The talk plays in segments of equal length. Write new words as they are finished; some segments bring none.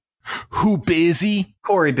Who busy?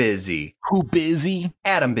 Corey busy. Who busy?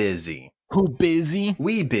 Adam busy. Who busy?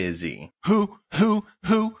 We busy. Who?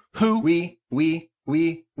 We.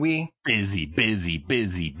 Busy. Busy. I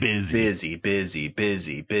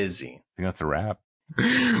think that's a wrap.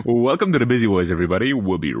 Welcome to the Bizzie Boys, everybody.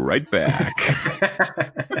 We'll be right back.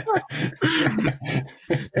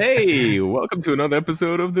 Hey, welcome to another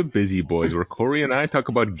episode of the Bizzie Boys, where Corey and I talk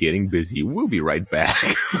about getting busy. We'll be right back.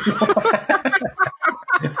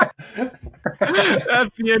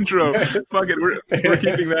 That's the intro. Fuck it, we're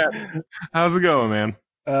keeping that. How's it going, man?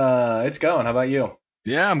 It's going. How about you?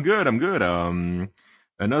 Yeah, I'm good.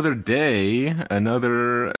 Another day,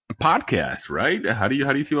 another podcast, right? How do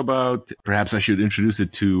you feel about? Perhaps I should introduce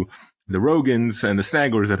it to the Rogans and the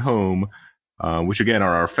Snaggers at home, which again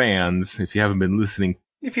are our fans. If you haven't been listening,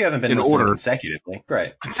 consecutively,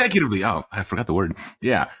 right? Consecutively. Oh, I forgot the word.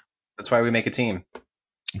 Yeah, that's why we make a team.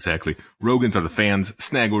 Exactly. Rogans are the fans.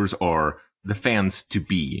 Snaggers are the fans to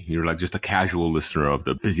be. You're like just a casual listener of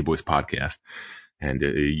the Bizzie Boys podcast. And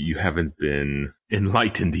you haven't been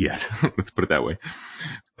enlightened yet. Let's put it that way.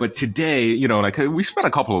 But today, we spent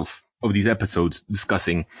a couple of these episodes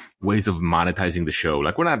discussing ways of monetizing the show.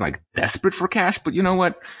 Like, we're not like desperate for cash, but you know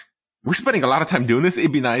what? We're spending a lot of time doing this.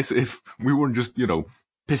 It'd be nice if we weren't just,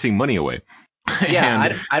 pissing money away.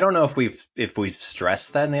 Yeah, I don't know if we've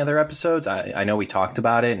stressed that in the other episodes. I know we talked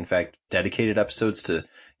about it. In fact, dedicated episodes to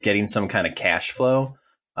getting some kind of cash flow.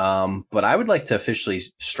 But I would like to officially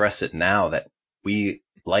stress it now that we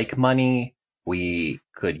like money, we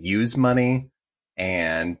could use money,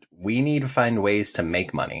 and we need to find ways to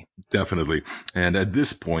make money. Definitely. And at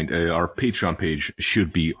this point, our Patreon page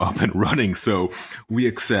should be up and running. So we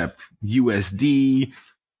accept USD,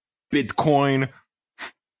 Bitcoin,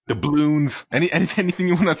 doubloons, anything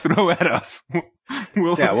you want to throw at us.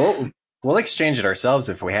 We'll exchange it ourselves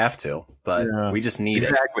if we have to, but we just need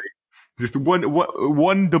it. Just one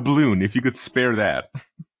doubloon, if you could spare that.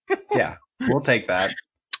 Yeah. We'll take that.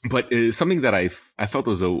 But something that I felt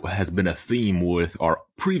as though has been a theme with our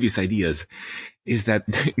previous ideas is that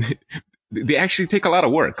they actually take a lot of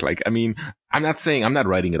work. Like, I mean, I'm not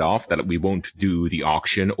writing it off that we won't do the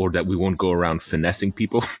auction or that we won't go around finessing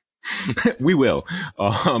people. We will.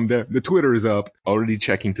 The Twitter is up, already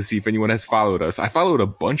checking to see if anyone has followed us. I followed a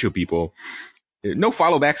bunch of people. No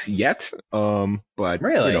follow backs yet. But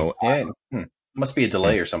really, must be a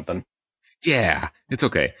delay or something. Yeah, it's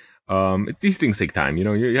okay. These things take time,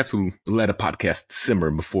 you have to let a podcast simmer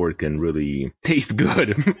before it can really taste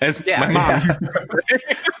good. As my mom used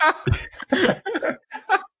to say.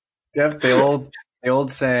 Yep. The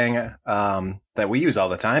old saying, that we use all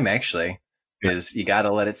the time actually is you got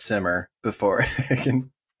to let it simmer before it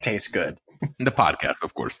can taste good. The podcast,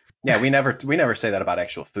 of course. Yeah. We never say that about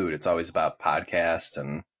actual food. It's always about podcast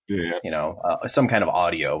and, some kind of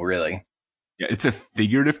audio, really. Yeah, it's a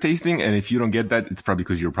figurative tasting, and if you don't get that, it's probably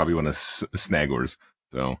because you're probably one of Snaggers.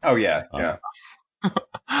 So. Oh yeah, yeah.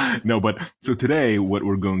 No, but so today, what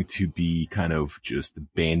we're going to be kind of just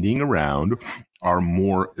banding around are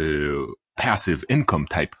more passive income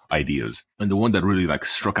type ideas, and the one that really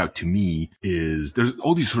struck out to me is there's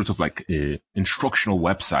all these sorts of instructional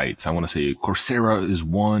websites. I want to say Coursera is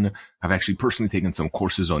one. I've actually personally taken some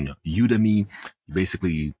courses on Udemy. You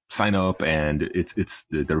basically sign up and it's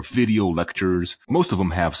their video lectures. Most of them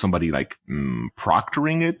have somebody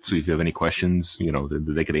proctoring it. So if you have any questions,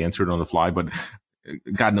 they could answer it on the fly, but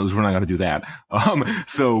God knows we're not going to do that.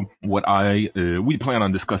 So what we plan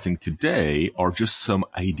on discussing today are just some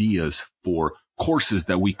ideas for courses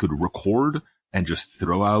that we could record and just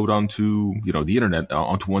throw out onto, the internet,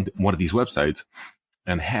 onto one of these websites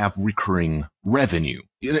and have recurring revenue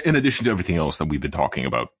in addition to everything else that we've been talking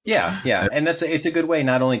about. Yeah. Yeah. And it's a good way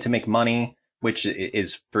not only to make money, which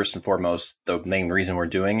is first and foremost the main reason we're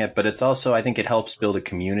doing it, but it's also, I think it helps build a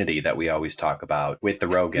community that we always talk about with the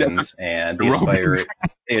Rogans and the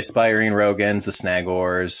aspiring Rogans, the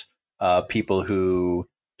Snaggers, people who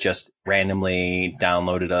just randomly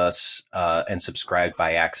downloaded us and subscribed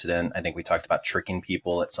by accident. I think we talked about tricking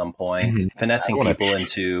people at some point, finessing people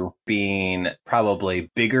into being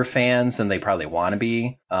probably bigger fans than they probably want to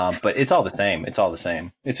be. But it's all the same.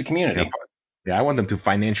 It's a community. Yeah, I want them to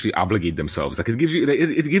financially obligate themselves. It gives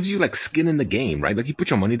you skin in the game, right? You put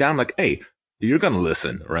your money down, hey, you're going to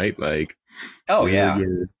listen, right?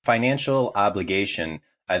 Financial obligation,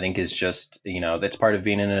 I think, is just, that's part of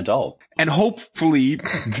being an adult. And hopefully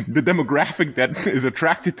the demographic that is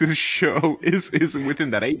attracted to the show is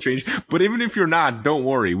within that age range. But even if you're not, don't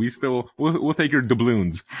worry. We'll take your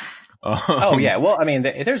doubloons. Oh yeah. Well, I mean,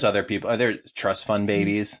 there's other people, there's trust fund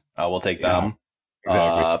babies. We'll take them.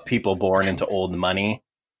 Exactly. People born into old money.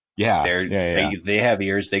 Yeah, yeah, yeah. They have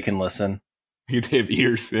ears, they can listen. They have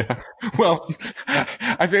ears. Yeah. Well,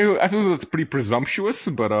 I feel that's pretty presumptuous,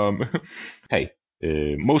 but hey,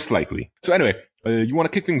 most likely. So anyway, you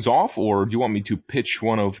want to kick things off, or do you want me to pitch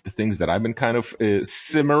one of the things that I've been kind of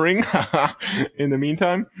simmering in the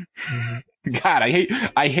meantime? God,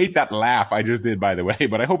 I hate that laugh I just did, by the way,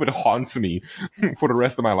 but I hope it haunts me for the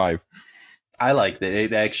rest of my life. I like that.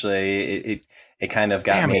 It actually, it kind of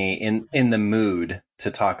got Damn me in the mood to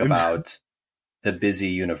talk about the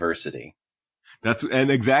Bizzie University. And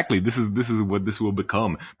exactly, this is what this will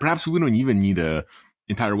become. Perhaps we don't even need a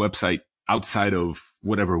entire website outside of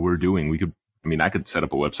whatever we're doing. I could set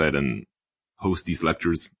up a website and host these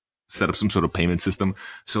lectures, set up some sort of payment system.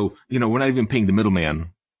 So, we're not even paying the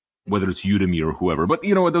middleman, whether it's Udemy or whoever. But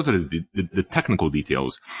you know what? Those are the technical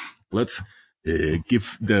details. Let's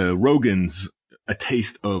give the Rogans a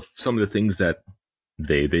taste of some of the things that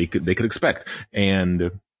they could expect.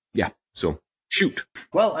 And yeah, so shoot.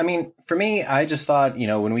 Well, I mean, for me, I just thought,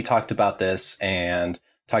 when we talked about this and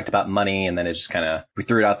talked about money, and then it just kind of, we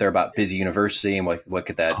threw it out there about Bizzie University and what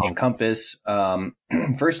could that encompass.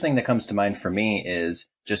 First thing that comes to mind for me is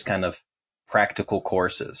just kind of practical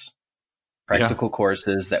courses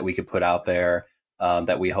that we could put out there,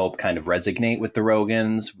 that we hope kind of resonate with the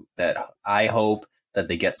Rogans, that I hope that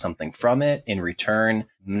they get something from it in return,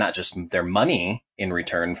 not just their money in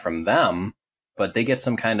return from them, but they get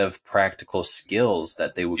some kind of practical skills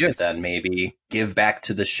that they would then maybe give back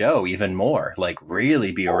to the show even more, like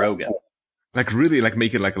really be a Rogan. Like really, like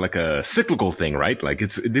make it like a cyclical thing, right? Like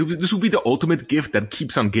this will be the ultimate gift that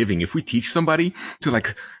keeps on giving. If we teach somebody to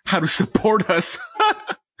like how to support us.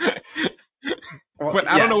 But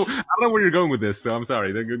I don't know where you're going with this, so I'm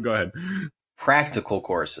sorry. Go ahead. Practical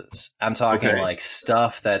courses. I'm talking like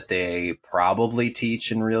stuff that they probably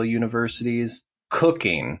teach in real universities.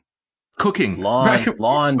 Cooking. Laundry.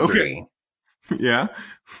 Okay. Yeah.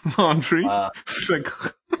 Laundry.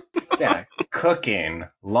 Yeah. Cooking,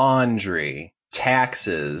 laundry,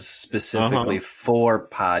 taxes, specifically for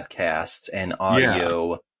podcasts and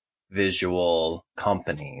audio visual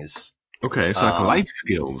companies. Okay. So like life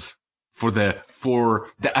skills for the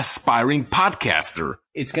aspiring podcaster.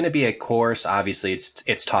 It's going to be a course. Obviously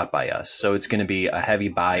it's taught by us. So it's going to be a heavy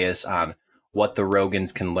bias on what the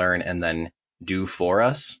Rogans can learn and then do for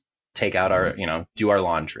us. Take out our, do our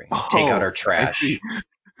laundry, take out our trash.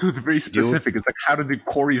 So it's very specific. It's like how to do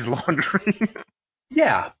Corey's laundry.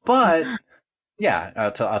 Yeah. But yeah,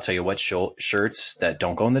 I'll tell you what shirts that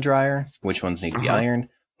don't go in the dryer, which ones need to be ironed.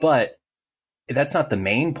 But that's not the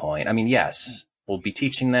main point. I mean, yes, we'll be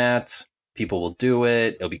teaching that. People will do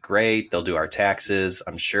it. It'll be great. They'll do our taxes,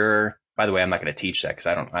 I'm sure. By the way, I'm not going to teach that because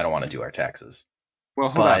I don't want to do our taxes. Well,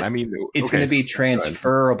 hold on. I mean, it's going to be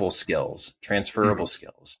transferable skills.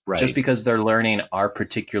 Right. Just because they're learning our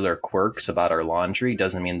particular quirks about our laundry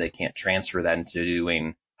doesn't mean they can't transfer that into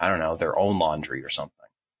doing, I don't know, their own laundry or something.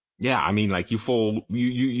 Yeah. I mean, like you fold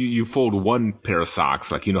one pair of socks,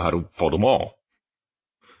 like you know how to fold them all.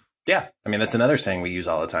 Yeah. I mean, that's another saying we use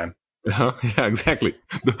all the time. Yeah, exactly.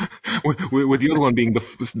 With the other one being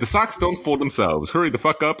the socks don't fold themselves. Hurry the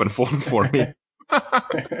fuck up and fold them for me.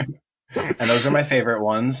 And those are my favorite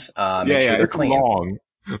ones. Make sure they're clean. Long,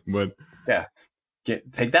 but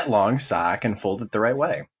take that long sock and fold it the right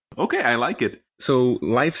way. Okay, I like it. So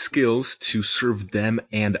life skills to serve them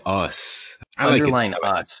and us. Underline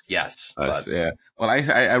us, yes. Us, yeah. Well,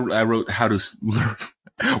 I wrote how to learn.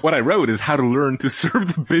 What I wrote is how to learn to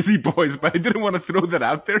serve the busy boys, but I didn't want to throw that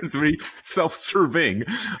out there. It's very self-serving.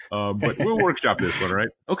 But we'll workshop this one, right?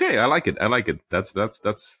 Okay, I like it. That's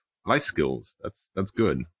life skills. That's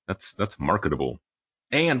good. That's marketable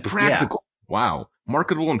and practical. Yeah. Wow.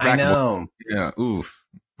 Marketable and practical. I know. Yeah. Oof.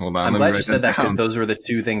 Hold on. I'm glad you said that because those were the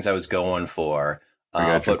two things I was going for.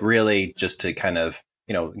 But really just to kind of,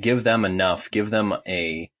 give them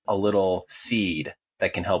a little seed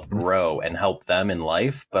that can help grow and help them in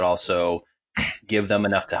life, but also give them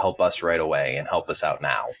enough to help us right away and help us out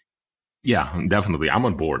now. Yeah, definitely. I'm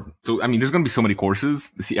on board. So, I mean, there's going to be so many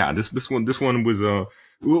courses. Yeah, this one was,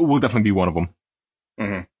 will definitely be one of them.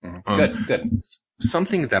 Mm-hmm. Mm-hmm. Good.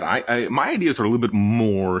 Something that my ideas are a little bit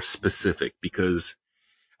more specific because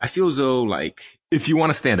I feel as though like if you want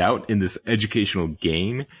to stand out in this educational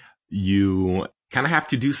game, you kind of have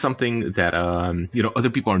to do something that, other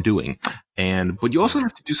people aren't doing. But you also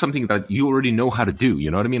have to do something that you already know how to do.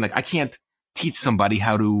 You know what I mean? Like I can't teach somebody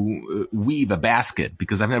how to weave a basket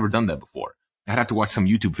because I've never done that before. I'd have to watch some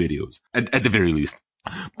YouTube videos at the very least.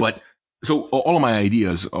 But so all of my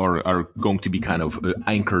ideas are going to be kind of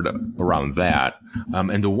anchored around that.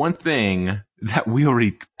 And the one thing that we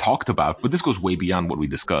already talked about, but this goes way beyond what we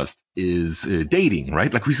discussed, is dating,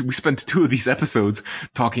 right? Like we spent 2 of these episodes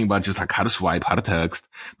talking about just like how to swipe, how to text,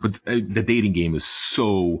 but the dating game is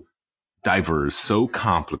so diverse, so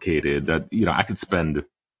complicated that, I could spend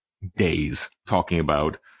days talking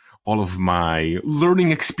about all of my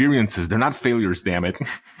learning experiences. They're not failures, damn it.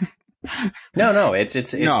 No, it's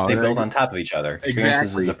No, they build on top of each other. Experiences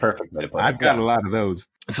exactly. is a perfect way to put it. I've got a lot of those.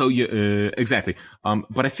 So exactly.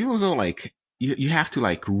 But I feel as though like you have to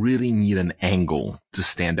like really need an angle to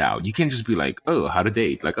stand out. You can't just be like, oh, how to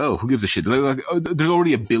date? Like, oh, who gives a shit? Like, oh, there's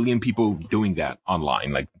already a billion people doing that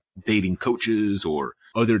online, like dating coaches or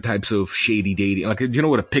other types of shady dating. Like, do you know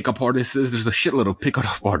what a pickup artist is? There's a shitload of pickup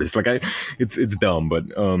artists. Like, it's dumb, but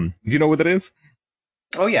do you know what that is?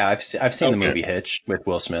 Oh yeah, I've seen the movie Hitch with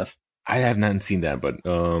Will Smith. I have not seen that, but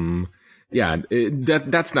yeah,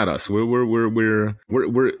 that's not us. We're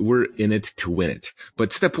in it to win it.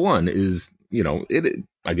 But step 1 is,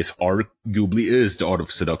 I guess arguably is the art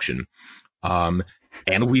of seduction. And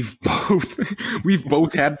we've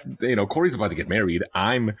both had, Corey's about to get married.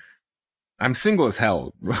 I'm single as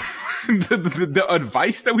hell. The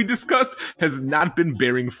advice that we discussed has not been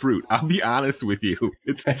bearing fruit. I'll be honest with you.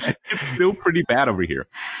 It's still pretty bad over here.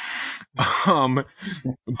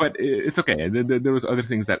 But it's okay. There was other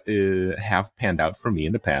things that have panned out for me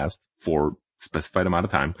in the past for specified amount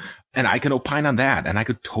of time, and I can opine on that, and I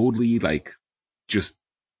could totally like just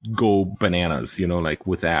go bananas, like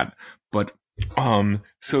with that. But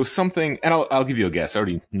so something, and I'll give you a guess. I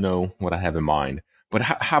already know what I have in mind. But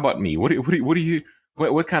how about me? What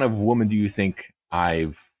kind of woman do you think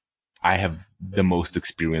I have the most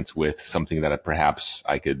experience with? Something that perhaps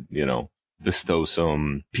I could, bestow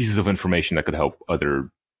some pieces of information that could help other,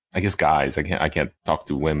 I guess, guys. I can't talk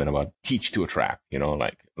to women about teach to attract,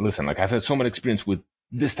 like, listen, like I've had so much experience with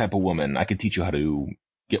this type of woman. I could teach you how to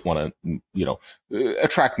get one,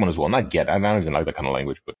 attract one as well. Not get, I don't even like that kind of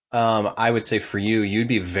language, but. I would say for you, you'd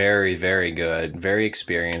be very, very good, very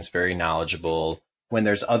experienced, very knowledgeable when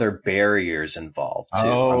there's other barriers involved too.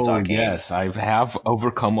 Oh, yes. I have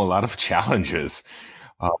overcome a lot of challenges.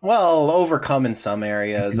 Well, overcome in some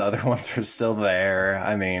areas, other ones are still there.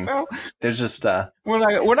 I mean, there's just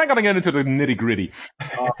we're not gonna get into the nitty gritty,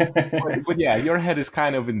 but yeah, your head is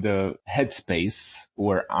kind of in the headspace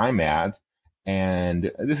where I'm at,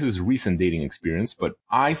 and this is recent dating experience. But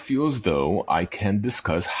I feel as though I can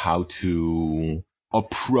discuss how to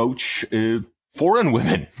approach foreign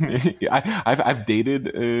women. I've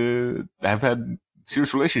dated, I've had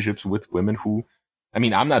serious relationships with women who. I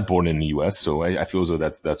mean, I'm not born in the U.S., so I feel as though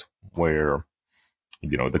that's where,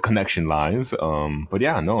 the connection lies. But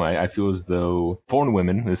yeah, no, I feel as though foreign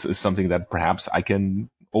women is something that perhaps I can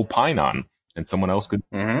opine on, and someone else could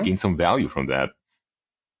gain some value from that.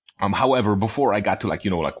 However, before I got to like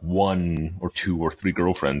 1 or 2 or 3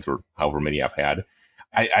 girlfriends or however many I've had,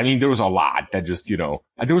 I mean, there was a lot that just, there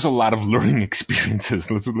was a lot of learning experiences.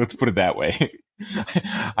 Let's put it that way.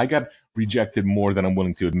 I got rejected more than I'm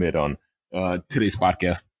willing to admit on today's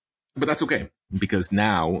podcast, but that's okay because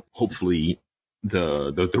now hopefully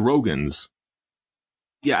the Rogans,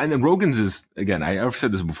 and then Rogans is, again, I've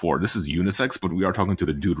said this before, this is unisex, but we are talking to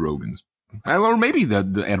the dude Rogans, or maybe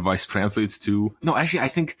the advice translates to, no, actually I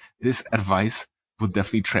think this advice would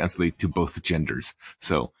definitely translate to both genders.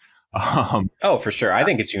 So oh, for sure, I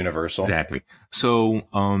think it's universal. Exactly. So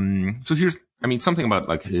here's, I mean, something about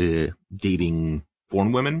like dating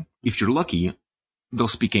foreign women. If you're lucky, they'll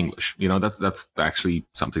speak English. That's actually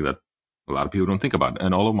something that a lot of people don't think about.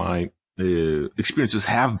 And all of my experiences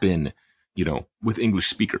have been, with English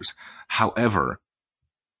speakers. However,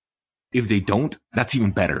 if they don't, that's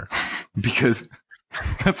even better because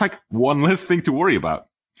that's like one less thing to worry about.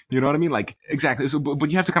 You know what I mean? Like, exactly. So,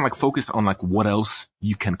 but you have to kind of like focus on like what else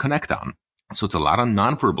you can connect on. So it's a lot of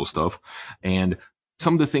nonverbal stuff and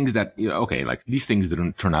some of the things that, okay, like these things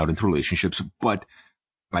didn't turn out into relationships, but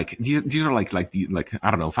like these are like I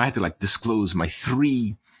don't know, if I had to like disclose my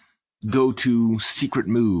 3 go-to secret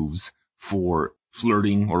moves for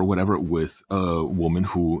flirting or whatever with a woman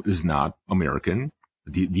who is not American,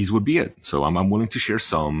 these would be it. So I'm willing to share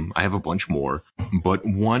some. I have a bunch more, but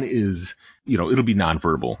one is, it'll be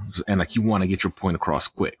nonverbal and like you want to get your point across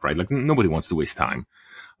quick, right? Like nobody wants to waste time.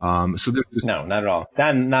 So there's no, not at all.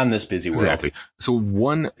 Not in this busy world. Exactly. So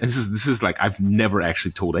this is like, I've never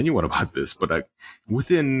actually told anyone about this, but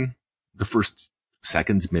within the first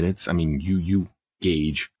seconds, minutes, I mean, you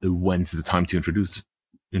gauge when's the time to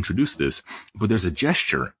introduce this, but there's a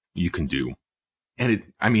gesture you can do. And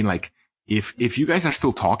I mean, like, if you guys are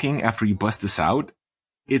still talking after you bust this out,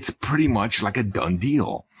 it's pretty much like a done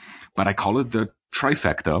deal. But I call it the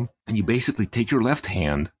trifecta, and you basically take your left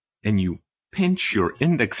hand and you pinch your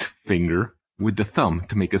index finger with the thumb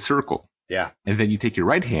to make a circle. Yeah. And then you take your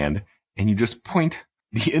right hand and you just point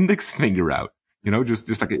the index finger out,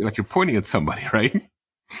 just like you're pointing at somebody, right?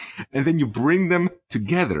 And then you bring them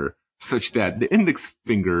together such that the index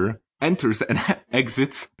finger enters and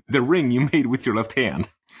exits the ring you made with your left hand.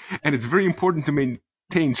 And it's very important to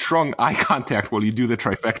maintain strong eye contact while you do the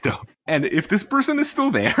trifecta. And if this person is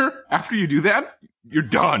still there after you do that, you're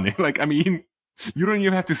done. You don't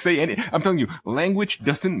even have to say any. I'm telling you, language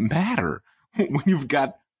doesn't matter when you've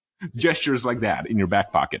got gestures like that in your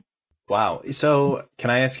back pocket. Wow. So can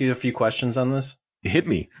I ask you a few questions on this? Hit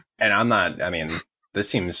me. And this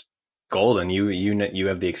seems golden. You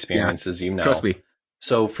have the experiences, Trust me.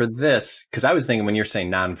 So for this, because I was thinking when you're saying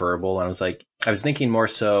nonverbal, I was thinking more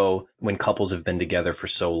so when couples have been together for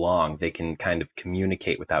so long, they can kind of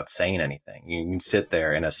communicate without saying anything. You can sit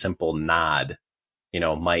there and a simple nod,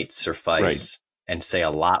 might suffice. Right. And say a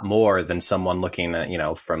lot more than someone looking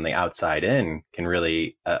at, from the outside in can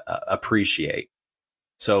really appreciate.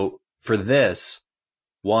 So for this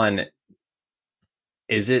one,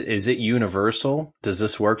 is it universal? Does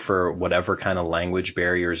this work for whatever kind of language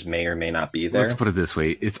barriers may or may not be there? Let's put it this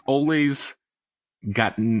way. It's always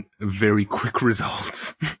gotten very quick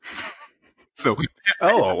results. So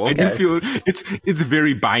okay. I do feel it's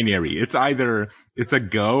very binary. It's either it's a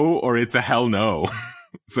go or it's a hell no.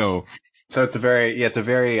 So it's a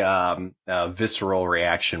very visceral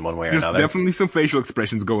reaction one way or another. There's definitely some facial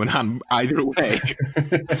expressions going on either way.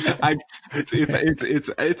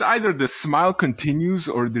 It's either the smile continues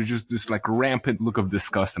or there's just this like rampant look of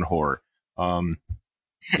disgust and horror. And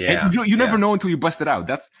you never know until you bust it out.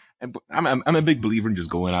 I'm a big believer in just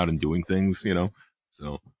going out and doing things,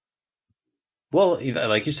 So. Well,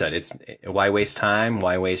 like you said, it's why waste time?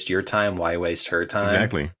 Why waste your time? Why waste her time?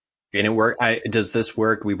 Exactly. And it work. Does this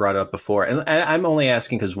work? We brought it up before, and I'm only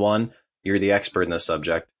asking because one, you're the expert in this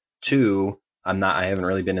subject. Two, I haven't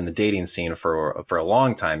really been in the dating scene for a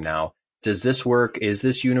long time now. Does this work? Is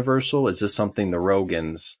this universal? Is this something the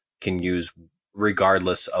Rogans can use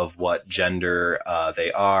regardless of what gender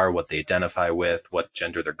they are, what they identify with, what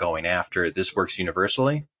gender they're going after? This works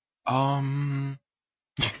universally?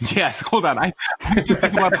 Yes, hold on. I have to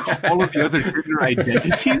think about all of the other gender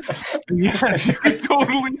identities. Yes, you could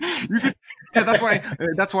totally. Yeah,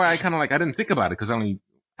 that's why I kind of I didn't think about it because I only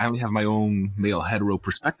have my own male hetero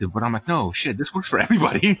perspective. But I'm like, no, shit, this works for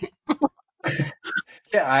everybody.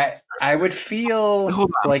 Yeah, I would feel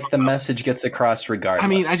like the message gets across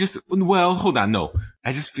regardless. Hold on, no.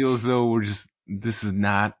 I just feel as though this is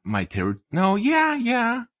not my territory. No,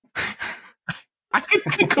 yeah. I can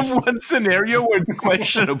think of one scenario where it's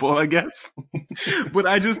questionable, I guess. But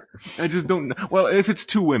I just don't know. Well, if it's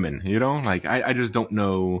two women, I just don't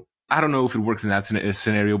know. I don't know if it works in that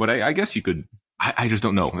scenario, but I guess you could. I just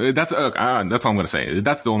don't know. That's all I'm going to say.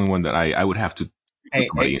 That's the only one that I would have to. Hey,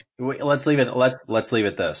 let's leave it. Let's leave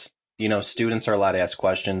it this. Students are allowed to ask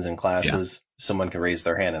questions in classes. Yeah. Someone can raise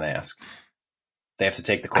their hand and ask. They have to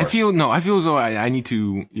take the course. I feel as though I need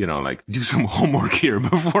to, do some homework here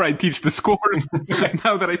before I teach the scores.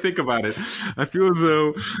 Now that I think about it, I feel as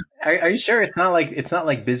though. Are you sure it's not like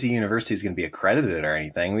Bizzie University is going to be accredited or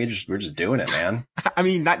anything? We're just doing it, man.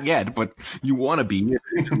 Not yet, but you want to be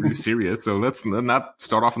really serious. So let's not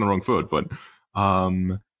start off on the wrong foot. But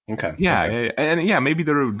okay. Yeah, okay. And maybe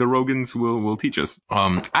the Rogans will teach us.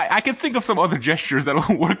 I can think of some other gestures that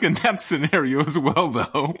will work in that scenario as well,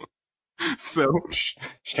 though. So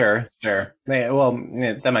sure. Well,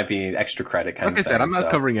 that might be extra credit kind of thing. Like I said, I'm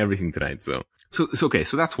not covering everything tonight. So okay.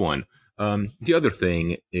 So that's one. The other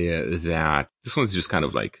thing is that this one's just kind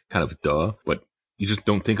of duh, but you just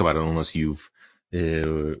don't think about it unless you've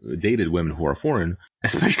dated women who are foreign,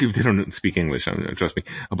 especially if they don't speak English. Trust me.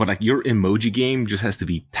 But your emoji game just has to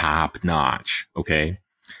be top notch. Okay.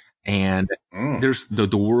 And there's the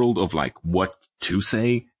world of what to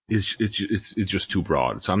say. It's just too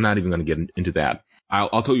broad. So I'm not even going to get into that.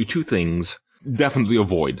 I'll tell you two things. Definitely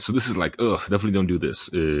avoid. So this is definitely don't do this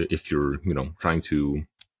if you're trying to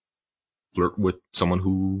flirt with someone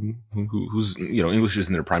who's English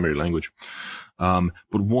isn't their primary language. But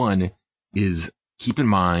one is keep in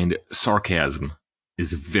mind sarcasm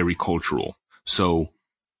is very cultural. So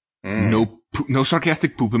no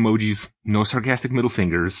sarcastic poop emojis, no sarcastic middle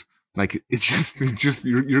fingers. It's just,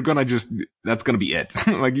 you're gonna that's gonna be it.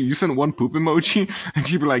 You send one poop emoji and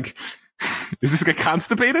she'd be like, is this guy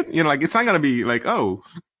constipated? It's not gonna be oh,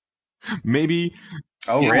 maybe.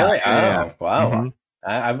 Oh, yeah, really? Yeah. Oh, wow. Mm-hmm.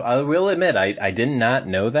 I will admit, I did not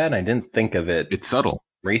know that. I didn't think of it. It's subtle.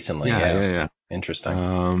 Recently. Yeah.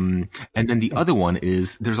 Interesting. And then the other one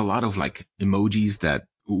is there's a lot of emojis that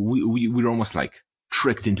we're almost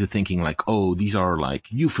tricked into thinking like, oh, these are like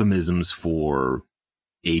euphemisms for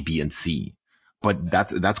A, B, and C. But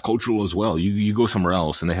that's cultural as well. You go somewhere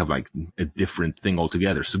else and they have like a different thing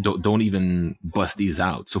altogether. So don't even bust these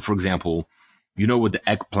out. So for example, you know what the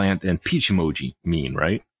eggplant and peach emoji mean,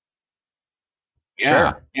 right?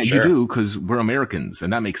 Sure, Yeah, you sure. do because we're Americans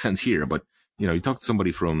and that makes sense here. But you talk to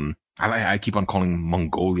somebody from, I keep on calling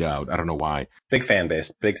Mongolia out. I don't know why. Big fan base.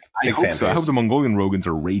 I Big hope fan so. I hope base. the Mongolian Rogans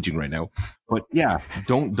are raging right now. But yeah,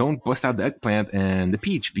 don't bust out the eggplant and the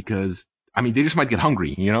peach because I mean they just might get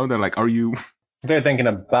hungry. They're like, are you They're thinking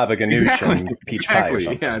of Baba Ganoush exactly and peach pie or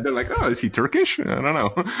exactly? Yeah, something. they're like, oh, is he Turkish? I don't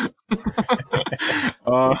know.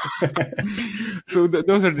 uh, so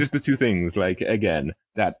those are just the two things. Like again,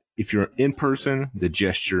 that if you're in person, the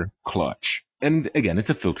gesture clutch, and again, it's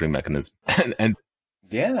a filtering mechanism. And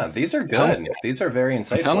Yeah, these are telling good. These are very I'm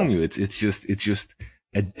telling insightful. you, it's just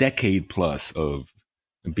a decade plus of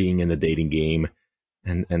being in the dating game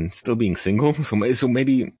and still being single. So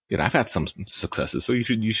maybe I've had some successes. So you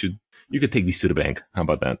could take these to the bank. How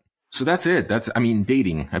about that? So that's it. I mean,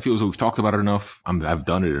 dating. I feel as though we've talked about it enough. I've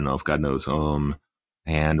done it enough. God knows.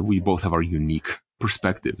 And we both have our unique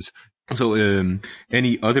perspectives. So,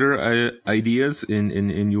 any other ideas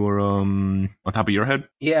in your on top of your head?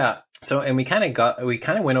 Yeah. So, and we kind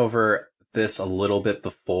of went over this a little bit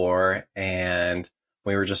before, and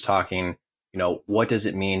we were just talking, what does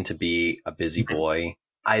it mean to be a busy boy?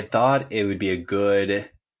 I thought it would be a good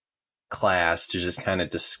class to just kind of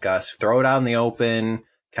discuss, throw it out in the open,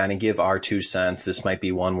 kind of give our 2 cents. This might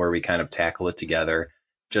be one where we kind of tackle it together,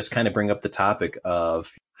 just kind of bring up the topic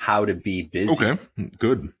of how to be busy. Okay,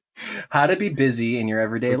 good. How to be busy in your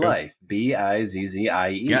everyday Okay. life. Bizzie.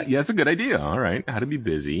 Yeah, that's a good idea. All right, how to be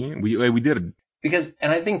busy. We did it. Because,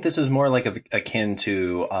 and I think this is more like akin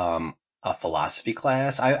to a philosophy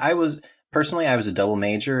class. I was personally, I was a double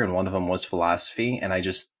major and one of them was philosophy. And I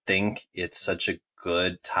just think it's such a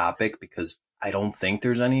good topic because I don't think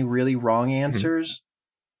there's any really wrong answers,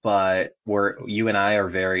 but you and I are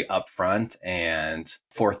very upfront and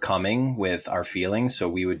forthcoming with our feelings. So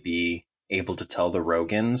we would be able to tell the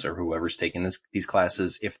Rogans or whoever's taking these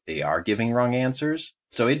classes if they are giving wrong answers.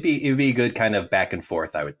 So it'd be a good kind of back and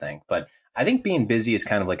forth, I would think. But I think being busy is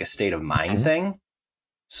kind of like a state of mind thing.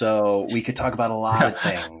 So we could talk about a lot of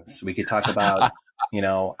things. We could talk about,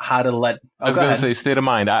 how to let, I was go going to ahead. say state of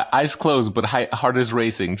mind. Eyes closed, but heart is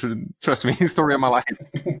racing. Trust me, story of my life.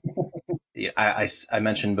 I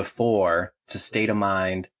mentioned before, it's a state of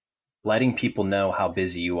mind. Letting people know how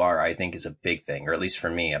busy you are, I think is a big thing, or at least for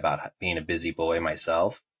me about being a busy boy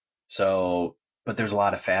myself. So, but there's a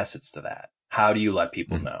lot of facets to that. How do you let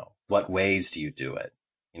people know? What ways do you do it?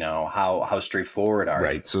 How straightforward are you?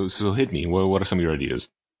 Right. So hit me. What are some of your ideas?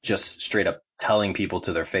 Just straight up telling people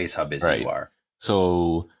to their face how busy you are.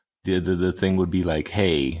 So the thing would be like,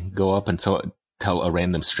 hey, go up and tell a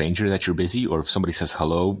random stranger that you're busy, or if somebody says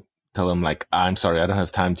hello, tell them like, I'm sorry, I don't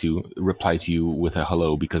have time to reply to you with a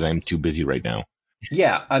hello because I'm too busy right now.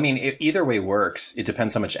 Yeah, I mean, either way works. It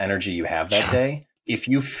depends how much energy you have that day. If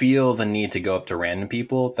you feel the need to go up to random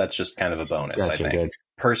people, that's just kind of a bonus, Gotcha, I think. good.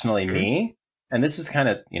 Personally, me, and this is kind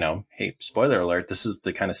of, hey, spoiler alert, this is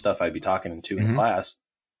the kind of stuff I'd be talking to in class,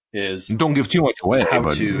 is Don't give too much away. how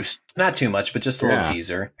to, not too much, but just a little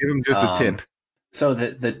teaser. Give them just a tip. So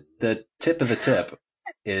the tip of the tip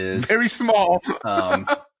is very small.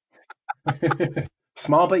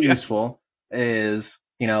 Small but useful is,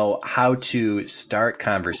 how to start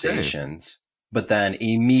conversations, but then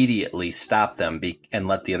immediately stop them and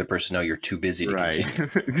let the other person know you're too busy to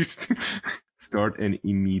continue. Just start and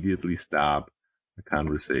immediately stop the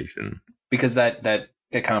conversation. Because that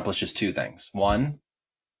accomplishes two things. One,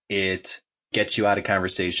 it gets you out of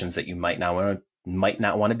conversations that you might not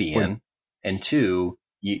want to be in. And two,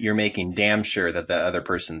 you're making damn sure that the other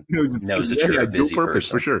person knows that you're a busy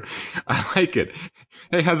person. For sure. I like it.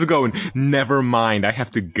 Hey, how's it going? Never mind. I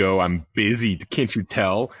have to go. I'm busy. Can't you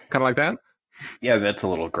tell? Kind of like that. Yeah, that's a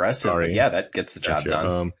little aggressive. But yeah, that gets the job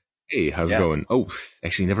done. Hey, how's it going? Oh,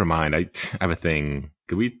 actually, never mind. I have a thing.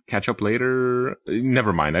 Could we catch up later?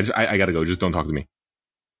 Never mind. I gotta go. Just don't talk to me.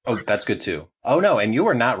 Oh, that's good too. Oh no, and you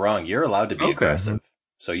are not wrong. You're allowed to be aggressive.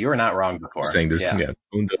 So you were not wrong before. Saying there's, yeah.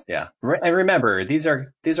 And remember, these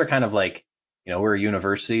are kind of like, we're a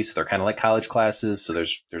university, so they're kind of like college classes. So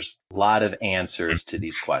there's a lot of answers to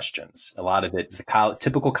these questions. A lot of it's the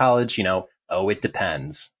typical college, oh, it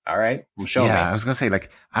depends. All right. Show me. Yeah, I was going to say,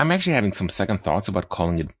 like, I'm actually having some second thoughts about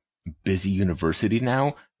calling it Bizzie University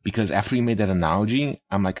now, because after you made that analogy,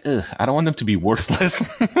 I'm like, ugh, I don't want them to be worthless.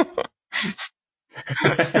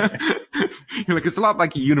 You're like, it's a lot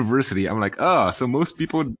like a university. I'm like, oh, so most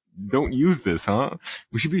people don't use this, huh?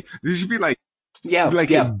 There should be like Yeah, Like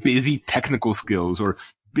yeah. busy technical skills or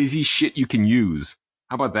busy shit you can use.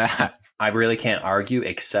 How about that? I really can't argue,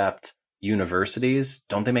 except universities,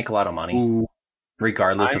 don't they make a lot of money, Ooh,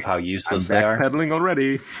 regardless I, of how I'm useless they are? backpedaling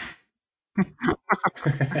already.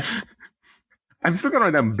 I'm still gonna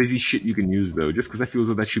write down busy shit you can use though, just because I feel as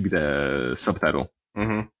though that should be the subtitle.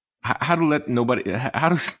 Hmm. How to let nobody, how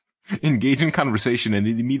to engage in conversation and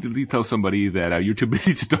immediately tell somebody that you're too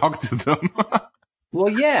busy to talk to them. Well,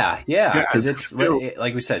 yeah, Yeah, because it's a it's skill.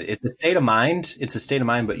 like we said, it's a state of mind. It's a state of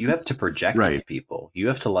mind, but you have to project it Right. to people. You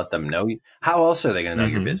have to let them know. How else are they going to know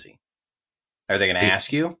you're Mm-hmm. busy? Are they going to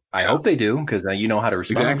ask you? I Yeah, hope they do, because you know how to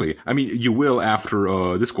respond. exactly. I mean, you will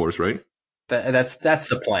after this course, right? That's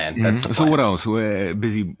the plan. That's the Mm-hmm. So what plan. else?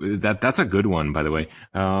 Busy. That's a good one, by the way.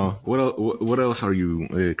 What else are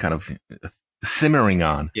you kind of simmering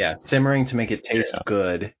on? Yeah, simmering to make it taste Yeah.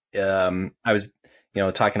 good. I was,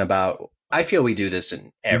 talking about. I feel we do this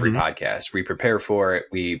in every Mm-hmm. podcast. We prepare for it.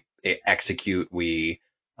 We execute. We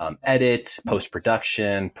edit, post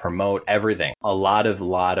production, promote everything. A lot of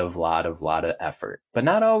effort, but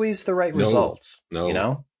not always the right No, results.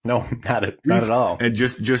 no. No, not at We've all. and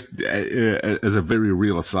just as a very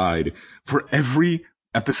real aside, for every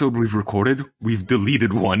episode we've recorded, we've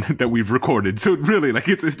deleted one that we've recorded. So really, like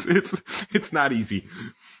it's not easy.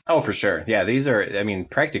 Oh, for sure. Yeah, these are. I mean,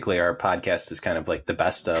 practically our podcast is kind of like the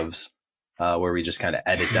best ofs, where we just kind of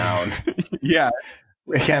edit down. Yeah,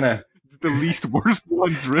 We the least worst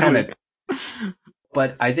ones, kind really. of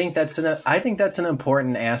but I think that's an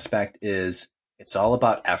important aspect is it's all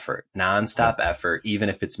about effort, nonstop effort, even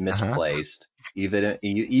if it's Uh huh. misplaced,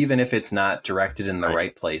 even if it's not directed in the Right.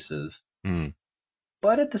 right places. Mm.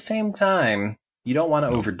 But at the same time, you don't want to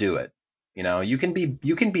No. overdo it. You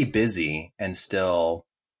can be busy and still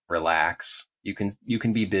relax. You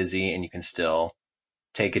can be busy and you can still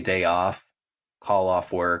take a day off, call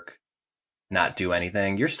off work, not do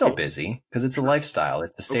anything. You're still busy because it's a lifestyle.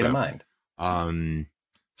 It's a state of Okay. mind. Um.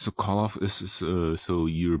 So call off. This is so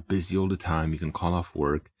you're busy all the time. You can call off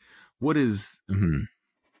work. What is?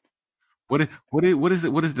 What is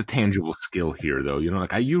it? What is the tangible skill here, though? You know,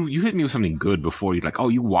 like you hit me with something good before. You're like, oh,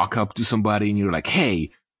 you walk up to somebody and you're like, hey,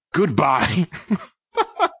 goodbye.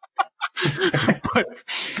 but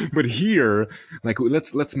but here, like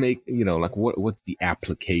let's make like what's the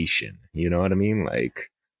application? You know what I mean? Like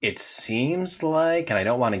It seems like, and I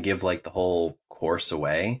don't want to give like the whole course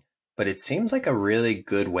away, but it seems like a really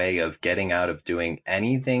good way of getting out of doing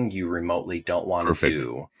anything you remotely don't want to perfect.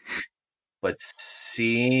 do,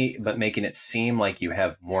 but making it seem like you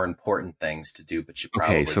have more important things to do, but you Okay,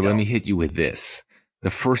 probably so let me don't. hit you with this. The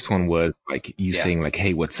first one was like you Yeah. saying like,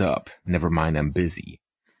 hey, what's up? Never mind, I'm busy.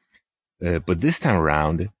 But this time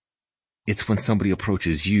around, it's when somebody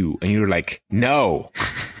approaches you and you're like, no,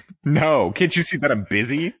 no, can't you see that I'm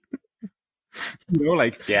busy?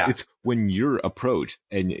 Like Yeah. it's when you're approached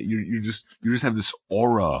and you just have this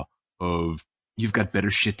aura of you've got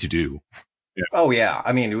better shit to do. Yeah. Oh, yeah.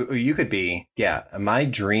 I mean, you could be, yeah. My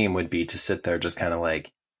dream would be to sit there just kind of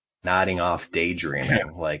like nodding off, Yeah.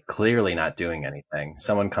 daydreaming, like clearly not doing anything.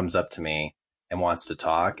 Someone comes up to me and wants to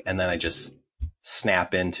talk, and then I just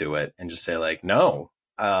snap into it and just say like, no,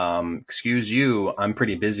 excuse you. I'm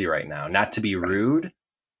pretty busy right now. Not to be rude,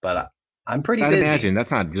 but I'm pretty I'd busy. imagine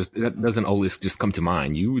that doesn't always just come to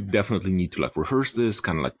mind. You would definitely need to like rehearse this,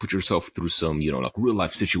 kind of like put yourself through some, like real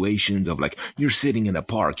life situations of like you're sitting in a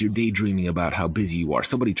park, you're daydreaming about how busy you are.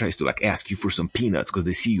 Somebody tries to like ask you for some peanuts because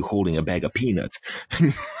they see you holding a bag of peanuts,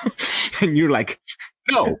 and you're like,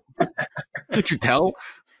 no, can't you tell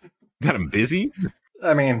that I'm busy?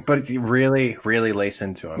 I mean, but it's really, really lace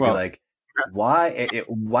into him. Be Well, like,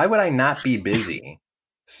 why would I not be busy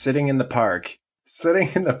sitting in the park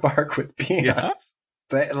with yeah, peanuts?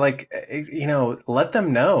 But like, let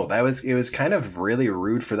them know it was kind of really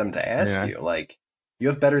rude for them to ask yeah, you. Like, you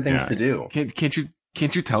have better things yeah. to do.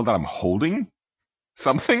 Can't you tell that I'm holding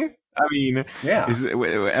something? I mean, Yeah.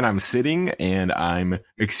 and I'm sitting and I'm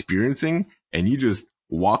experiencing, and you just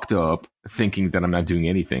walked up thinking that I'm not doing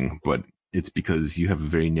anything, but it's because you have a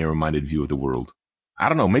very narrow-minded view of the world. I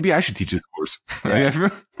don't know. Maybe I should teach this course. Yeah.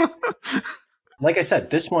 We're Like I said,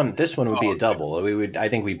 this one would be a double. I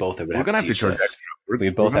think we both would have gonna to have to teach charge this. extra. We're, We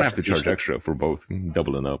we're both gonna have have to to teach charge this extra for both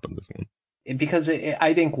doubling up on this one. because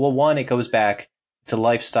I think, well, one, it goes back to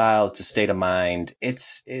lifestyle, it's a state of mind.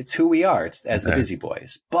 It's who we are. It's as the Okay. busy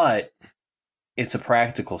boys, but it's a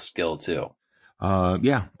practical skill too.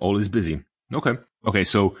 Yeah, always busy. Okay. Okay.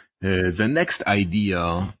 So the next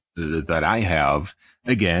idea that I have,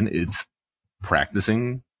 again, it's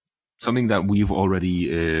practicing something that we've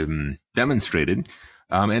already demonstrated.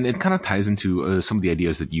 And it kind of ties into some of the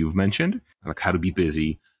ideas that you've mentioned, like how to be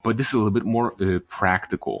busy. but this is a little bit more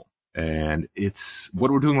practical. And it's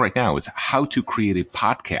what we're doing right now. It's how to create a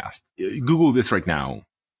podcast. Google this right now.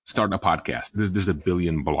 Start a podcast. There's a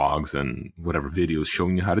billion blogs and whatever videos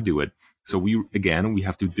showing you how to do it. So we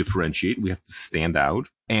have to differentiate. We have to stand out.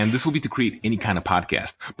 And this will be to create any kind of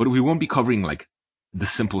podcast, but we won't be covering like the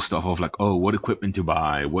simple stuff of like, oh, what equipment to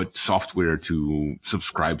buy, what software to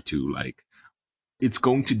subscribe to. Like, it's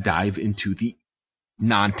going to dive into the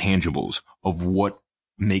non-tangibles of what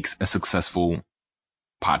makes a successful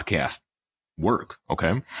podcast work.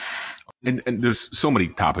 Okay. And there's so many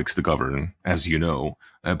topics to cover, as you know,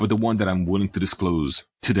 but the one that I'm willing to disclose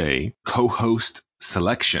today, co-host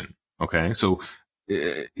selection. Okay. So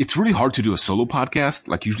it's really hard to do a solo podcast.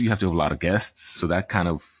 Like usually you have to have a lot of guests. So that kind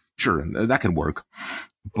of, sure, that can work.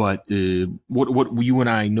 But what you and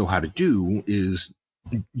I know how to do is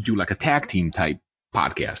do like a tag team type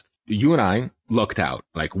podcast. You and I lucked out.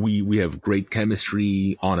 Like we have great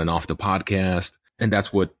chemistry on and off the podcast. And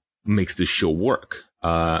that's what makes this show work.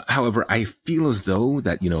 However, I feel as though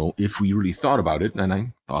that, you know, if we really thought about it, and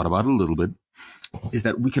I thought about it a little bit, is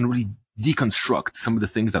that we can really deconstruct some of the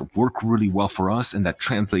things that work really well for us and that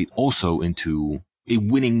translate also into a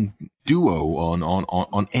winning duo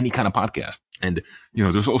on any kind of podcast. And, you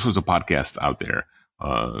know, there's all sorts of podcasts out there.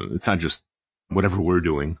 It's not just whatever we're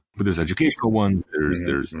doing, but there's educational ones.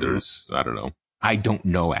 There's, I don't know. I don't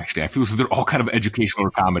know, actually. I feel so they're all kind of educational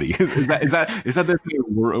or comedy. Is that the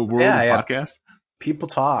world of podcasts? People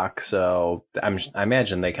talk, so I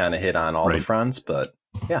imagine they kind of hit on all the fronts, but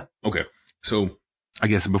yeah. Okay. So I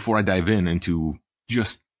guess before I dive into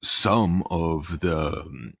just some of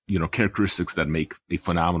the, you know, characteristics that make a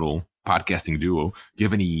phenomenal podcasting duo, do you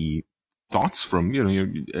have any thoughts from, you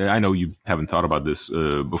know, I know you haven't thought about this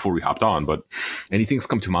before we hopped on, but anything's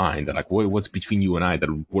come to mind that like, what's between you and I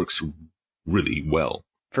that works really well?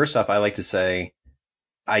 First off, I like to say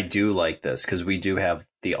I do like this because we do have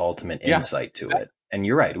the ultimate insight to it. And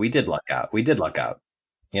you're right. We did luck out.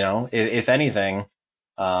 You know, if anything,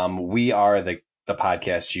 we are the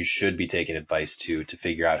podcast you should be taking advice to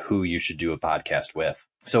figure out who you should do a podcast with.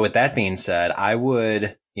 So with that being said, I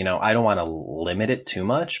would, you know, I don't want to limit it too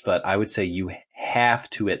much, but I would say you have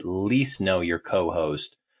to at least know your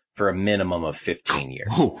co-host for a minimum of 15 years.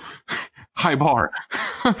 Oh, high bar.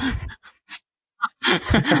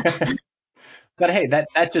 But hey,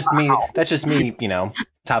 that's just me. That's just me, you know,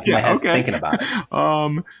 top of my head thinking about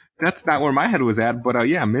it. That's not where my head was at, but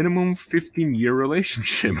minimum 15-year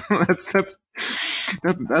relationship. that's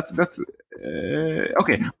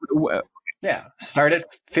okay. Yeah, start at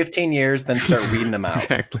 15 years, then start weeding them out.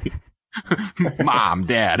 Exactly. Mom,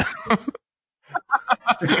 dad.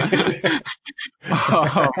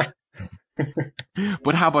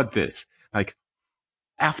 But how about this? Like,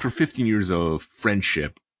 after 15 years of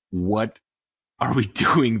friendship, what are we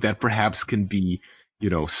doing that perhaps can be, you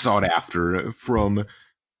know, sought after from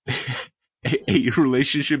a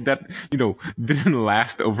relationship that, you know, didn't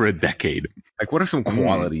last over a decade? Like, what are some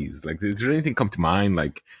qualities? Like, is there anything come to mind?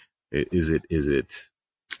 Like, is it,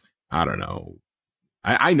 I don't know.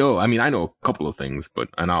 I know a couple of things,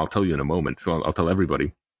 and I'll tell you in a moment. So I'll tell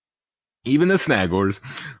everybody, even the snaggers.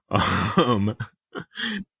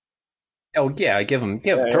 Oh yeah, throw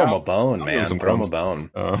them a bone, man. Throw them a bone.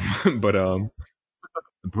 But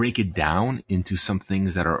break it down into some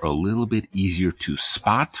things that are a little bit easier to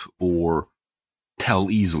spot or tell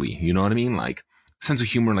easily. You know what I mean? Like sense of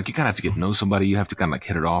humor. Like you kind of have to get to know somebody. You have to kind of like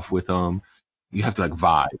hit it off with them. You have to like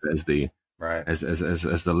vibe as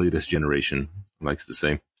the latest generation likes to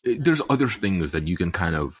say. There's other things that you can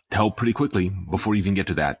kind of tell pretty quickly before you even get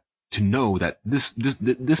to that, to know that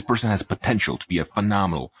this person has potential to be a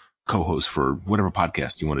phenomenal co-host for whatever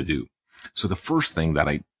podcast you want to do. So the first thing that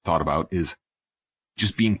I thought about is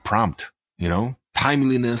just being prompt. You know,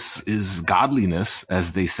 timeliness is godliness,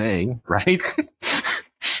 as they say, right?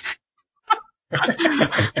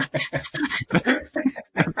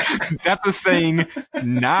 That's a saying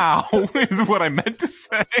now is what I meant to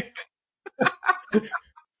say.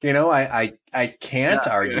 You know, I can't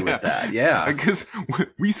argue with that. Yeah. Because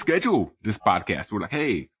we schedule this podcast. We're like,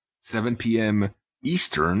 hey, 7 p.m.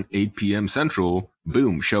 Eastern, 8 p.m. Central,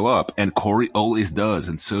 boom, show up. And Corey always does,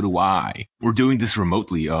 and so do I. We're doing this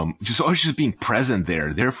remotely. Just being present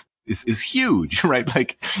there is huge, right?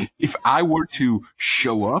 Like, if I were to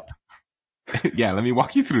show up, yeah, let me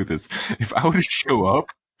walk you through this. If I were to show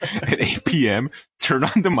up at 8 p.m., turn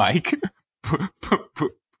on the mic,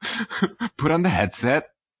 put on the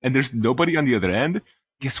headset, and there's nobody on the other end,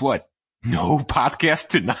 guess what? No podcast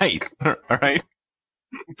tonight, all right?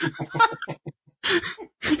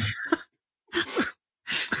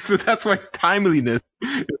 So that's why timeliness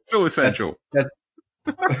is so essential.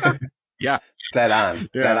 Yeah. Dead on.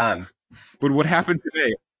 Yeah. Dead on. But what happened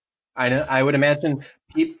today? I know. I would imagine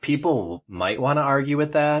people might want to argue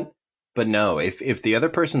with that, but no. If the other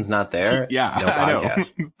person's not there, Yeah, no I know.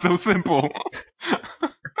 podcast. So simple.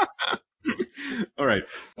 All right.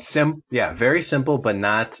 Yeah, very simple, but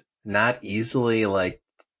not easily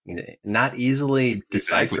not easily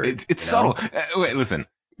deciphered. Exactly. It's subtle. Wait, listen.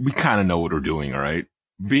 We kind of know what we're doing. All right.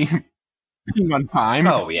 Being on time.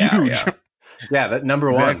 Oh yeah, huge. yeah. That number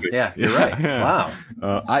Exactly. one. Yeah, you're right. Yeah.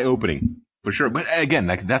 Wow. Eye opening for sure. But again,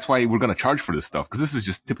 like that's why we're gonna charge for this stuff because this is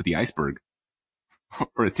just tip of the iceberg,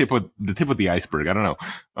 or the tip of the iceberg. I don't know.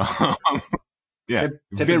 Yeah,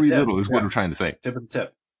 Tip very of the little tip. is what we're trying to say. Tip of the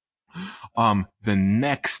tip. The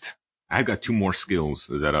next, I've got two more skills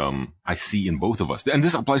that I see in both of us, and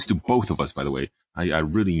this applies to both of us, by the way. I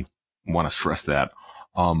really want to stress that.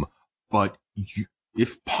 But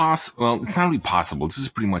if possible, well, it's not really possible. This is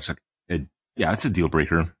pretty much like it's a deal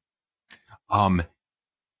breaker.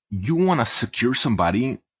 You want to secure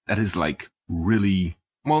somebody that is like really,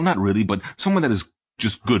 well, not really, but someone that is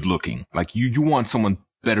just good looking. Like you want someone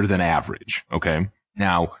better than average. Okay.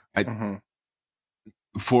 Now,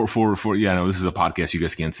 for no, this is a podcast. You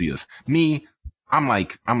guys can't see us. Me, I'm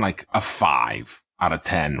like a 5 out of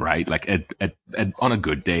 10, right? Like on a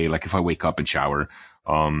good day, like if I wake up and shower.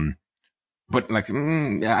 But like,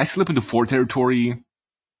 I slip into 4 territory.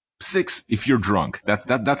 6 if you're drunk.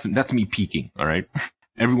 That's me peaking. All right.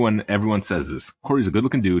 Everyone says this. Corey's a good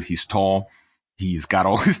looking dude. He's tall. He's got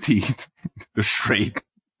all his teeth. They're straight.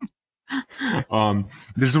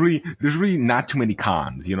 There's really not too many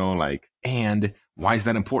cons, and why is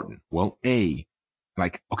that important? Well,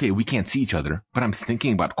 okay, we can't see each other, but I'm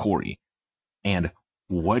thinking about Corey. And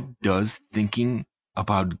what does thinking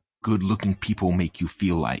about good looking people make you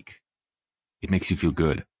feel like? It makes you feel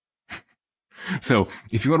good. So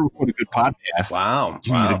if you want to record a good podcast,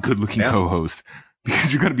 you need a good looking co-host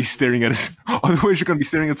because you're going to be staring at us. Otherwise you're going to be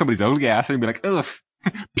staring at somebody's ugly ass and be like, ugh.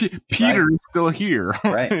 Peter is still here.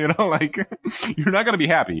 Right. Like you're not going to be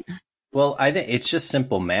happy. Well, I think it's just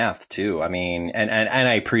simple math too. I mean, and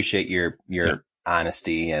I appreciate your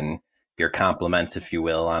honesty and your compliments, if you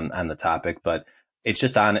will, on the topic, but it's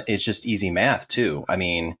just easy math too. I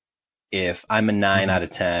mean, if I'm a 9 out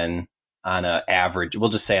of 10 on a average, we'll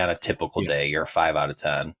just say on a typical day, you're a 5 out of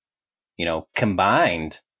 10,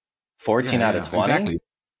 combined 14 out of 20. Exactly.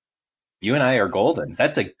 You and I are golden.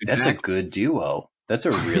 That's a good duo. That's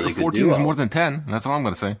a really good 14 duo. is more than 10. That's all I'm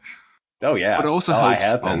going to say. Oh, yeah. But it also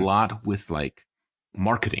helps a lot with like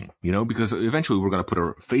marketing, because eventually we're going to put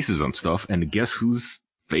our faces on stuff. And guess whose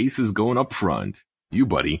face is going up front? You,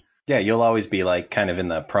 buddy. Yeah, you'll always be like kind of in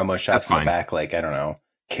the promo shots in the back, like, I don't know,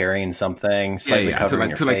 carrying something, slightly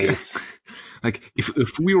covering your face. Like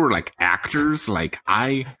if we were like actors, like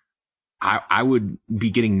I would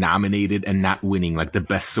be getting nominated and not winning like the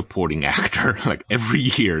best supporting actor like every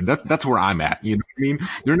year. That's where I'm at. You know what I mean?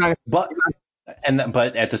 They're not, but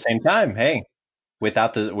at the same time, hey,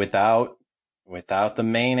 without the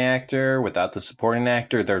main actor, without the supporting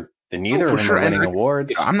actor, they're neither of them are winning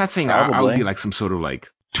awards. I'm not saying I would be like some sort of like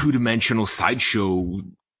 2-dimensional sideshow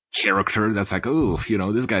character that's like, oh,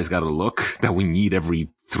 this guy's got a look that we need every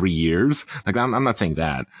 3 years. Like I'm not saying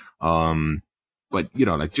that. But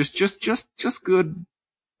like just good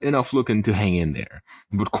enough looking to hang in there.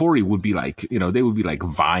 But Corey would be like, they would be like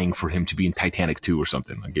vying for him to be in Titanic 2 or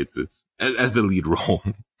something. Like it's as the lead role.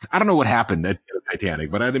 I don't know what happened at Titanic,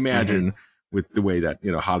 but I'd imagine with the way that,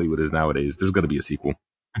 Hollywood is nowadays, there's going to be a sequel.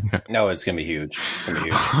 No, it's going to be huge. It's going to be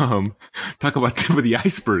huge. Talk about tip of the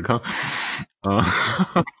iceberg,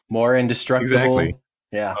 huh? More indestructible. Exactly.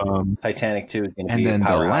 Yeah. Titanic 2 is going to be And then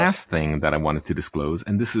the last thing that I wanted to disclose,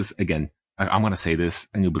 and this is, again, I'm going to say this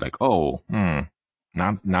and you'll be like, oh,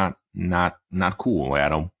 not cool,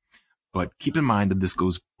 Adam. But keep in mind that this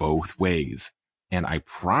goes both ways. And I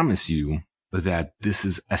promise you that this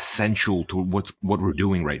is essential to what we're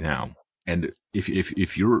doing right now. And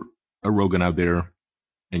if you're a Rogan out there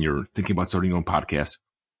and you're thinking about starting your own podcast,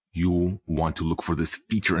 you'll want to look for this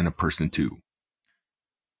feature in a person too.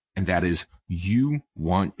 And that is, you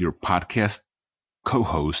want your podcast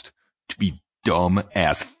co-host to be dumb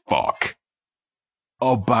as fuck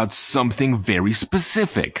about something very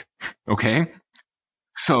specific. Okay?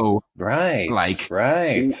 So, right.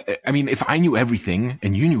 I mean, if I knew everything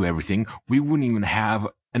and you knew everything, we wouldn't even have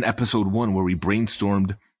an episode 1 where we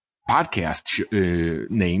brainstormed podcast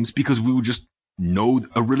names, because we would just know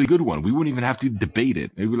a really good one. We wouldn't even have to debate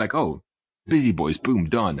it. We'd be like, oh, Bizzie Boys, boom,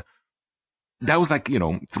 done. That was like,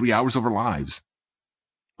 3 hours of our lives.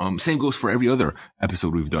 Same goes for every other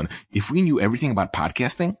episode we've done. If we knew everything about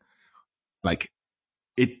podcasting, like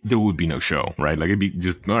there would be no show, right? Like it'd be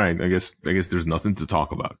just, all right, I guess there's nothing to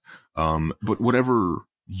talk about. But whatever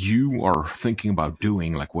you are thinking about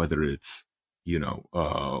doing, like whether it's,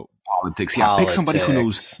 politics. Yeah, pick somebody who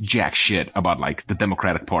knows jack shit about like the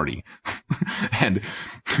Democratic Party. And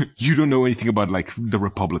you don't know anything about like the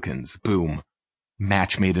Republicans. Boom.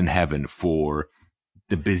 Match made in heaven for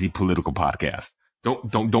the Bizzie Political Podcast.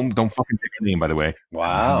 Don't fucking take our name, by the way.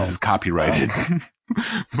 Wow. This is copyrighted. Wow.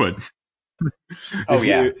 But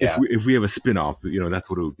if we have a spin-off, that's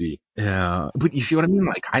what it would be. But you see what I mean?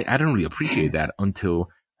 Like I don't really appreciate that until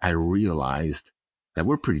I realized that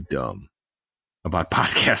we're pretty dumb about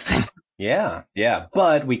podcasting. Yeah.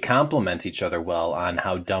 But we compliment each other well on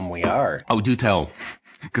how dumb we are. Oh, do tell.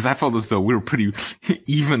 Because I felt as though we were pretty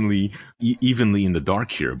evenly in the dark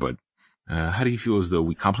here. But how do you feel as though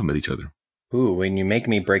we compliment each other? Ooh, when you make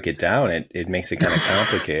me break it down, it makes it kind of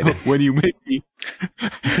complicated. When you make me,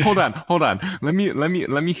 hold on. Let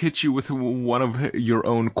me hit you with one of your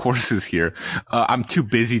own courses here. I'm too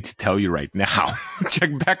busy to tell you right now.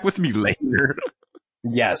 Check back with me later.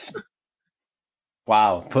 Yes.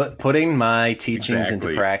 Wow, putting my teachings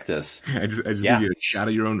into practice. I just give you a shot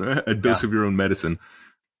of your own, a dose of your own medicine.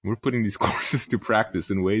 We're putting these courses to practice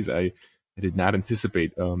in ways I did not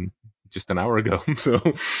anticipate just an hour ago.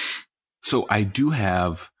 So I do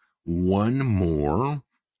have one more,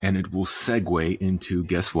 and it will segue into,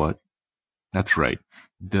 guess what? That's right,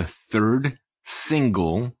 the third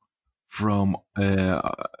single from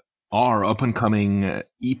our up-and-coming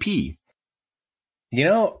EP.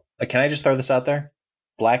 Can I just throw this out there?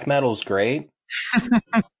 Black metal's great.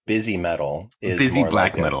 Busy metal is busy more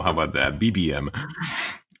black like metal. How about that? BBM.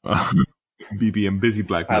 BBM, busy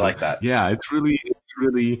black metal. I like that. Yeah, it's really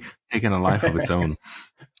taken a life of its own.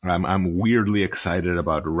 I'm weirdly excited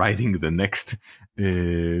about writing the next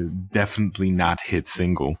definitely not hit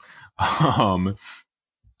single. But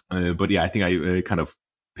yeah, I think I kind of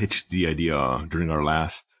pitched the idea during our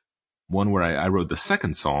last one where I wrote the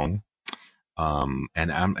second song.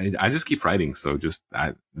 And I just keep writing. So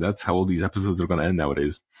that's how all these episodes are going to end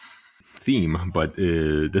nowadays. Theme, but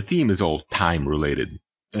the theme is all time related.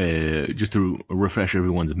 Just to refresh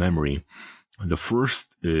everyone's memory, the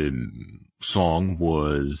first song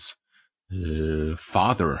was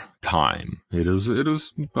Father Time. It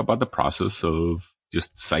was about the process of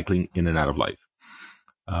just cycling in and out of life.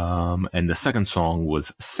 And the second song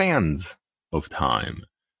was Sands of Time,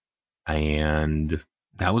 and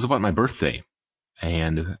that was about my birthday.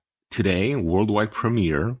 And today, worldwide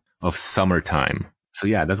premiere of Summertime. So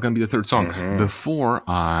yeah, that's going to be the third song. Mm-hmm. Before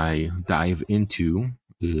I dive into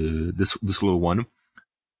this little one,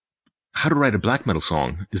 how to write a black metal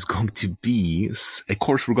song is going to be a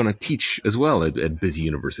course we're going to teach as well at Bizzie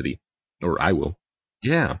University, or I will.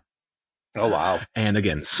 Yeah. Oh, wow. And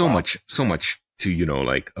again, so much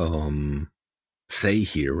to, say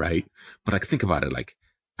here, right? But I think about it, like,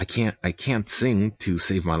 I can't sing to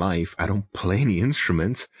save my life. I don't play any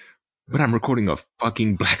instruments, but I'm recording a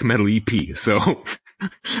fucking black metal EP. So,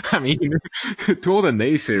 I mean, to all the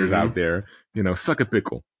naysayers out there, suck a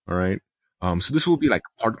pickle. All right. So this will be like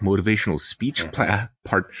part motivational speech,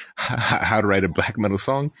 part how to write a black metal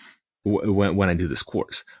song when I do this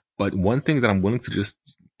course. But one thing that I'm willing to just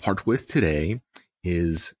part with today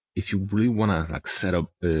is if you really want to like set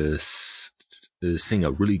up, sing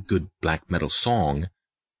a really good black metal song,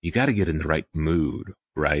 you got to get in the right mood,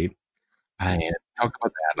 right? I talked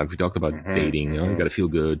about that. Like we talked about dating, you got to feel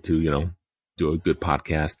good to, do a good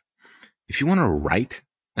podcast. If you want to write,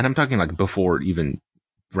 and I'm talking like before even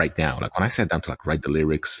right now, like when I sat down to like write the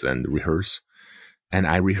lyrics and rehearse, and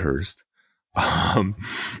I rehearsed,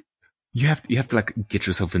 you have to like get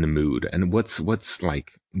yourself in the mood. And what's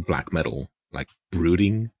like black metal, like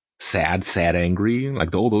brooding, sad, angry,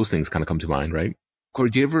 like all those things kind of come to mind, right? Corey,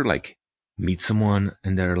 do you ever like meet someone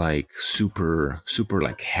and they're like super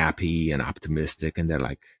like happy and optimistic, and they're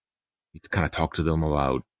like, you kind of talk to them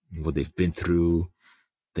about what they've been through,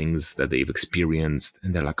 things that they've experienced,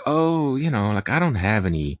 and they're like, oh, like I don't have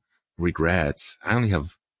any regrets. I only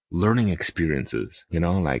have learning experiences,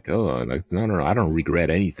 like, oh, like, no, I don't regret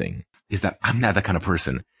anything. Is that I'm not that kind of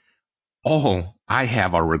person. All I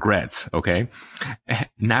have are regrets. Okay.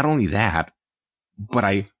 Not only that, but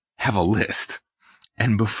I have a list.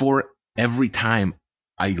 And before every time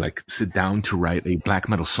I like sit down to write a black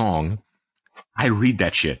metal song, I read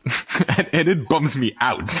that shit and it bums me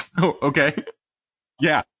out. Okay.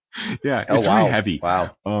 Yeah. It's really heavy.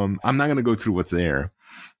 Wow. I'm not going to go through what's there,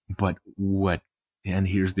 but and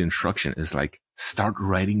here's the instruction is like, start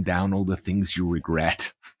writing down all the things you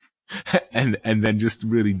regret and then just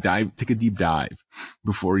really take a deep dive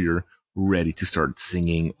before you're ready to start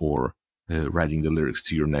singing or writing the lyrics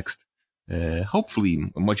to your next,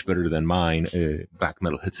 hopefully much better than mine, black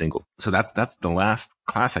metal hit single. So that's the last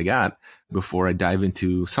class I got before I dive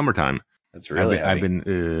into summertime. That's really I've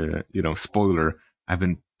been, spoiler, I've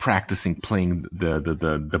been practicing playing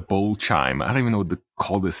the bowl chime. I don't even know what to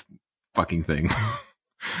call this fucking thing.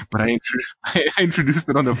 But I introduced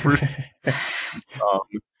it on the first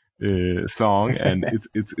song, and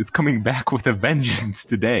it's coming back with a vengeance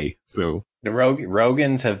today. So the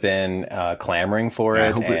Rogans have been clamoring for it.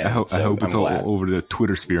 I hope it's all over the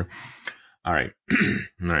Twitter sphere. All right,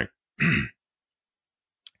 all right.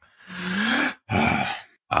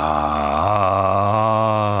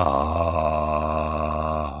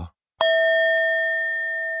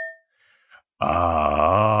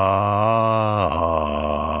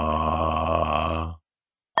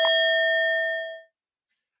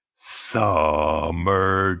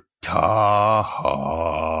 Summertime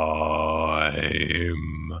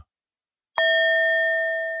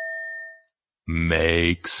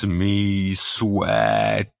makes me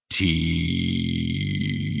sweaty.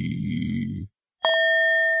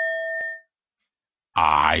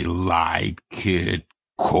 I like it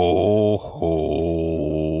cold.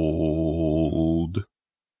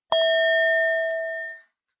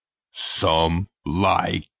 Some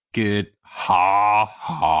like it hot.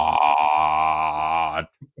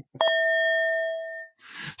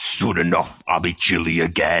 Soon enough, I'll be chilly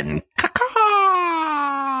again.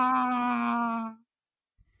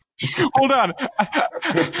 Hold on.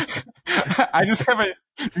 I just have a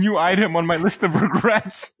new item on my list of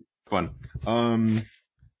regrets. Fun. All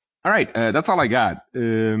right. That's all I got.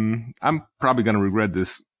 I'm probably going to regret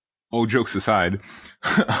this. All jokes aside.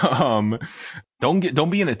 Don't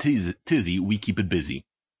be in a tizzy. We keep it busy.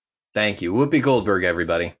 Thank you. Whoopi Goldberg,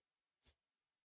 everybody.